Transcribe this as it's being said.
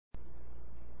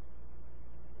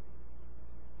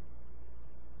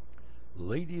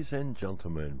Ladies and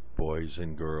gentlemen, boys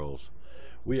and girls,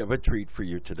 we have a treat for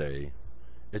you today.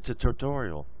 It's a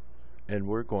tutorial, and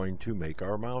we're going to make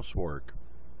our mouse work.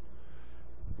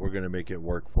 We're going to make it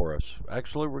work for us.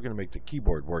 Actually, we're going to make the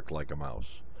keyboard work like a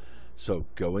mouse. So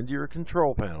go into your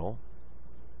control panel.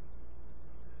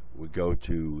 We go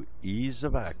to ease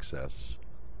of access.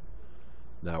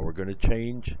 Now we're going to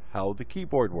change how the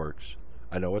keyboard works.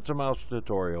 I know it's a mouse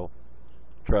tutorial.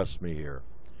 Trust me here.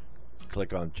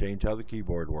 Click on change how the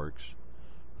keyboard works.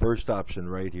 First option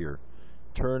right here,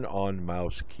 turn on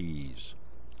mouse keys.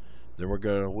 Then we're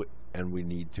going to, and we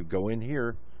need to go in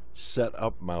here, set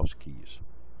up mouse keys.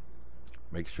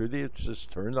 Make sure that it's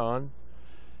just turned on.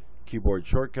 Keyboard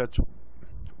shortcuts,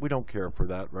 we don't care for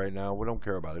that right now. We don't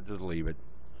care about it, just leave it.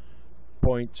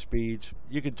 Point, speeds,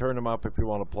 you can turn them up if you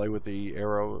want to play with the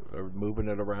arrow or moving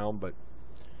it around, but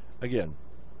again,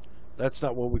 that's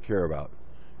not what we care about.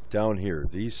 Down here,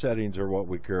 these settings are what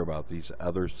we care about, these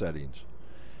other settings.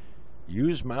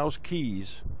 Use mouse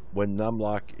keys when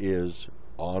numlock is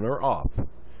on or off.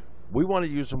 We want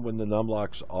to use them when the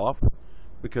numlock's off,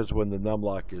 because when the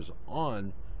numlock is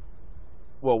on,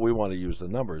 well, we want to use the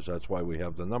numbers. That's why we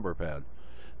have the number pad.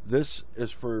 This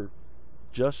is for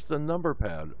just the number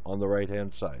pad on the right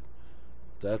hand side.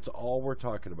 That's all we're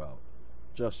talking about.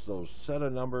 Just those set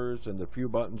of numbers and the few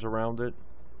buttons around it.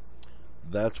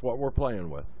 That's what we're playing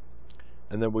with.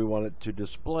 And then we want it to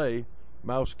display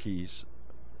mouse keys.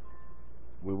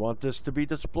 We want this to be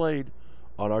displayed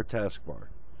on our taskbar.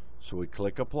 So we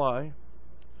click apply,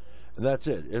 and that's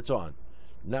it. It's on.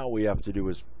 Now what we have to do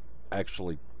is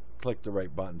actually click the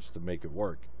right buttons to make it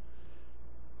work.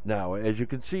 Now, as you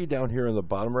can see down here in the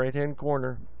bottom right hand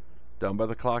corner, down by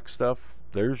the clock stuff,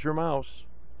 there's your mouse,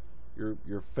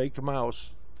 your fake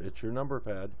mouse. It's your number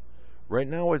pad. Right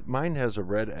now mine has a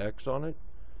red X on it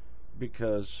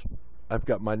because I've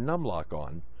got my numlock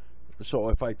on. So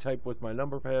if I type with my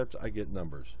number pads, I get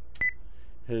numbers.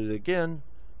 Hit it again,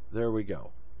 there we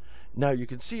go. Now you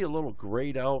can see a little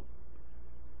grayed out.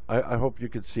 I hope you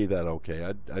can see that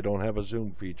okay. I don't have a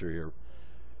zoom feature here.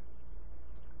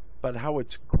 But how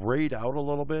it's grayed out a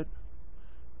little bit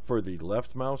for the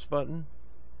left mouse button.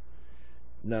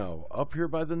 Now up here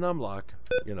by the numlock,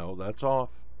 you know, that's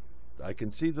off. I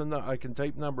can see I can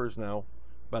type numbers now,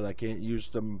 but I can't use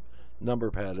the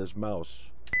number pad as mouse.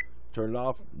 Turn it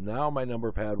off. Now my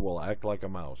number pad will act like a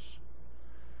mouse.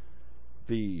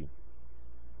 The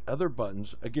other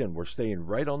buttons, again, we're staying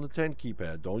right on the 10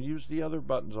 keypad. Don't use the other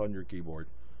buttons on your keyboard.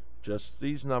 Just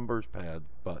these numbers pad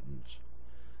buttons.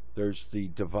 There's the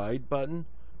divide button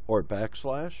or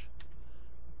backslash.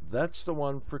 That's the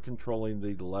one for controlling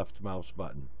the left mouse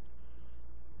button.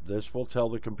 This will tell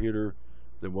the computer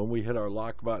that when we hit our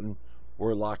lock button,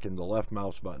 we're locking the left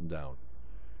mouse button down.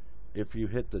 If you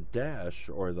hit the dash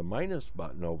or the minus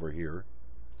button over here,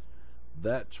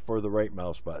 that's for the right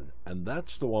mouse button, and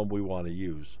that's the one we want to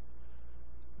use.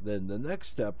 Then the next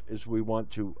step is we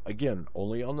want to, again,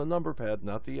 only on the number pad,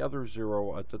 not the other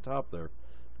 0 at the top there.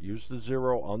 Use the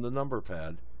 0 on the number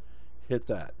pad, hit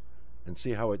that, and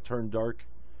see how it turned dark?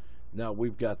 Now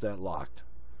we've got that locked.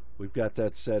 We've got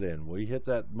that set in. We hit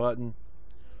that button,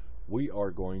 we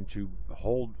are going to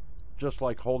hold, just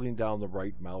like holding down the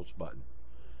right mouse button.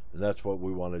 And that's what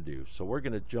we want to do. So we're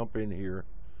going to jump in here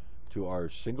to our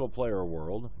single player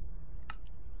world.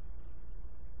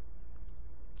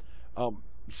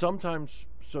 Sometimes,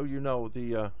 so you know,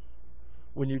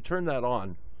 when you turn that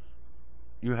on,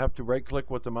 you have to right click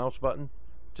with the mouse button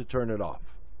to turn it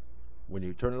off. When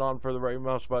you turn it on for the right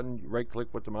mouse button, you right click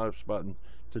with the mouse button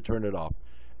to turn it off.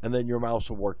 And then your mouse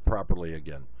will work properly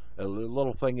again. A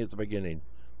little thing at the beginning.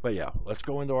 But yeah, let's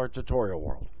go into our tutorial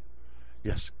world.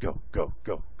 Yes, go, go,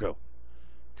 go, go.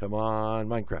 Come on,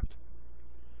 Minecraft.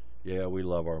 Yeah, we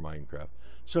love our Minecraft.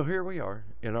 So here we are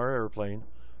in our airplane,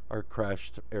 our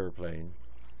crashed airplane.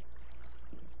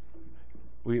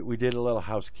 We did a little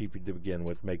housekeeping to begin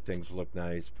with, make things look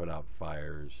nice, put out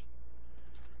fires.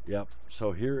 Yep,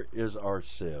 so here is our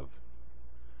sieve.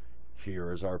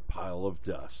 Here is our pile of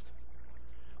dust.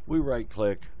 We right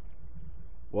click.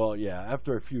 Well, yeah,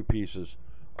 after a few pieces,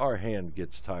 our hand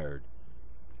gets tired.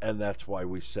 And that's why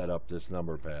we set up this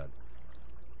number pad.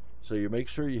 So you make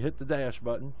sure you hit the dash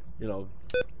button. You know,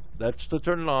 that's to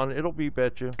turn it on. It'll beep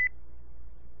at you.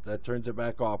 That turns it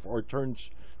back off, or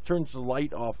turns the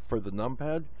light off for the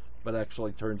numpad, but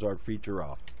actually turns our feature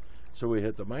off. So we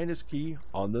hit the minus key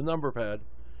on the number pad.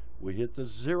 We hit the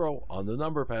 0 on the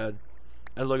number pad,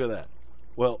 and look at that.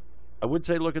 Well, I would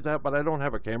say look at that, but I don't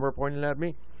have a camera pointing at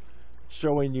me,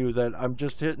 showing you that I'm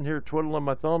just hitting here, twiddling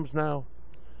my thumbs now.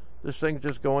 This thing's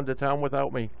just going to town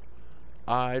without me.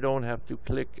 I don't have to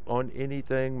click on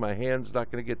anything. My hand's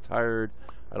not going to get tired.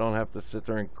 I don't have to sit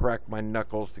there and crack my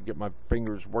knuckles to get my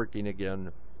fingers working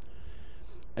again.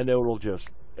 And it'll just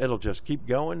keep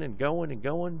going and going and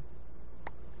going.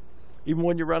 Even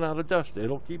when you run out of dust,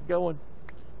 it'll keep going.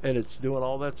 And it's doing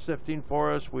all that sifting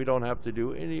for us. We don't have to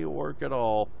do any work at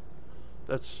all.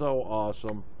 That's so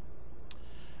awesome.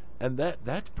 And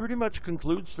that pretty much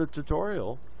concludes the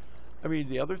tutorial. I mean,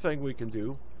 the other thing we can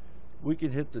do, we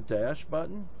can hit the dash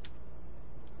button.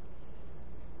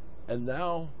 And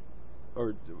now,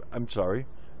 or I'm sorry,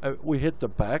 we hit the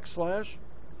backslash.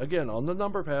 Again, on the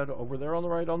number pad, over there on the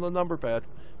right on the number pad.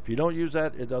 If you don't use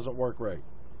that, it doesn't work right.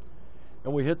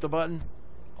 And we hit the button,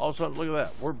 all of a sudden, look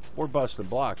at that. We're busting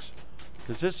blocks.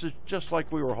 Because this is just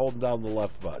like we were holding down the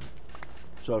left button.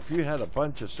 So if you had a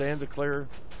bunch of sand to clear,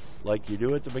 like you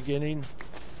do at the beginning,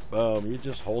 you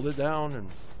just hold it down. And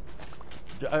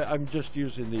I'm just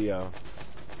using the,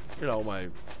 you know,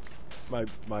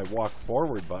 my walk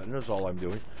forward button is all I'm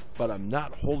doing. But I'm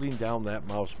not holding down that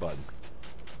mouse button.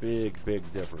 Big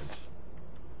difference.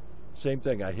 Same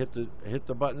thing, I hit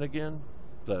the button again,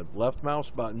 the left mouse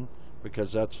button,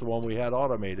 because that's the one we had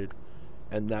automated,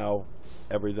 and now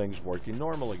everything's working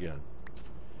normal again.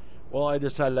 Well, I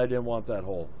decided I didn't want that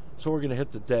hole, so we're going to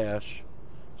hit the dash.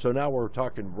 So now we're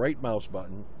talking right mouse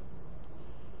button,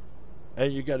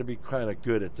 and you got to be kind of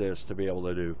good at this to be able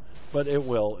to do, but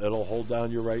it'll hold down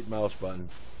your right mouse button.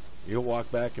 You'll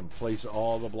walk back and place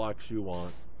all the blocks you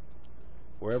want.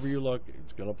 Wherever you look,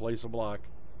 it's going to place a block.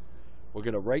 We're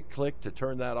going to right click to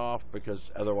turn that off, because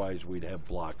otherwise we'd have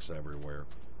blocks everywhere.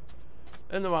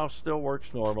 And the mouse still works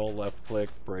normal. Left click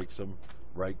breaks them,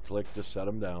 right click to set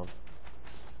them down.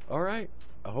 All right,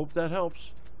 I hope that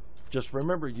helps. Just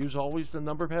remember, use always the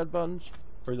number pad buttons,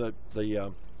 or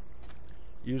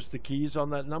use the keys on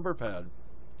that number pad.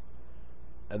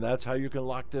 And that's how you can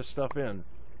lock this stuff in.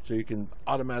 So you can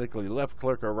automatically left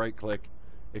click or right click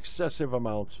excessive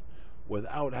amounts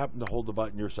without having to hold the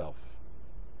button yourself.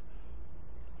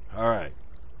 All right,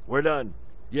 we're done.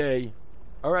 Yay.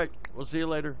 All right, we'll see you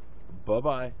later.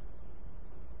 Bye-bye.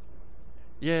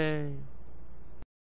 Yay.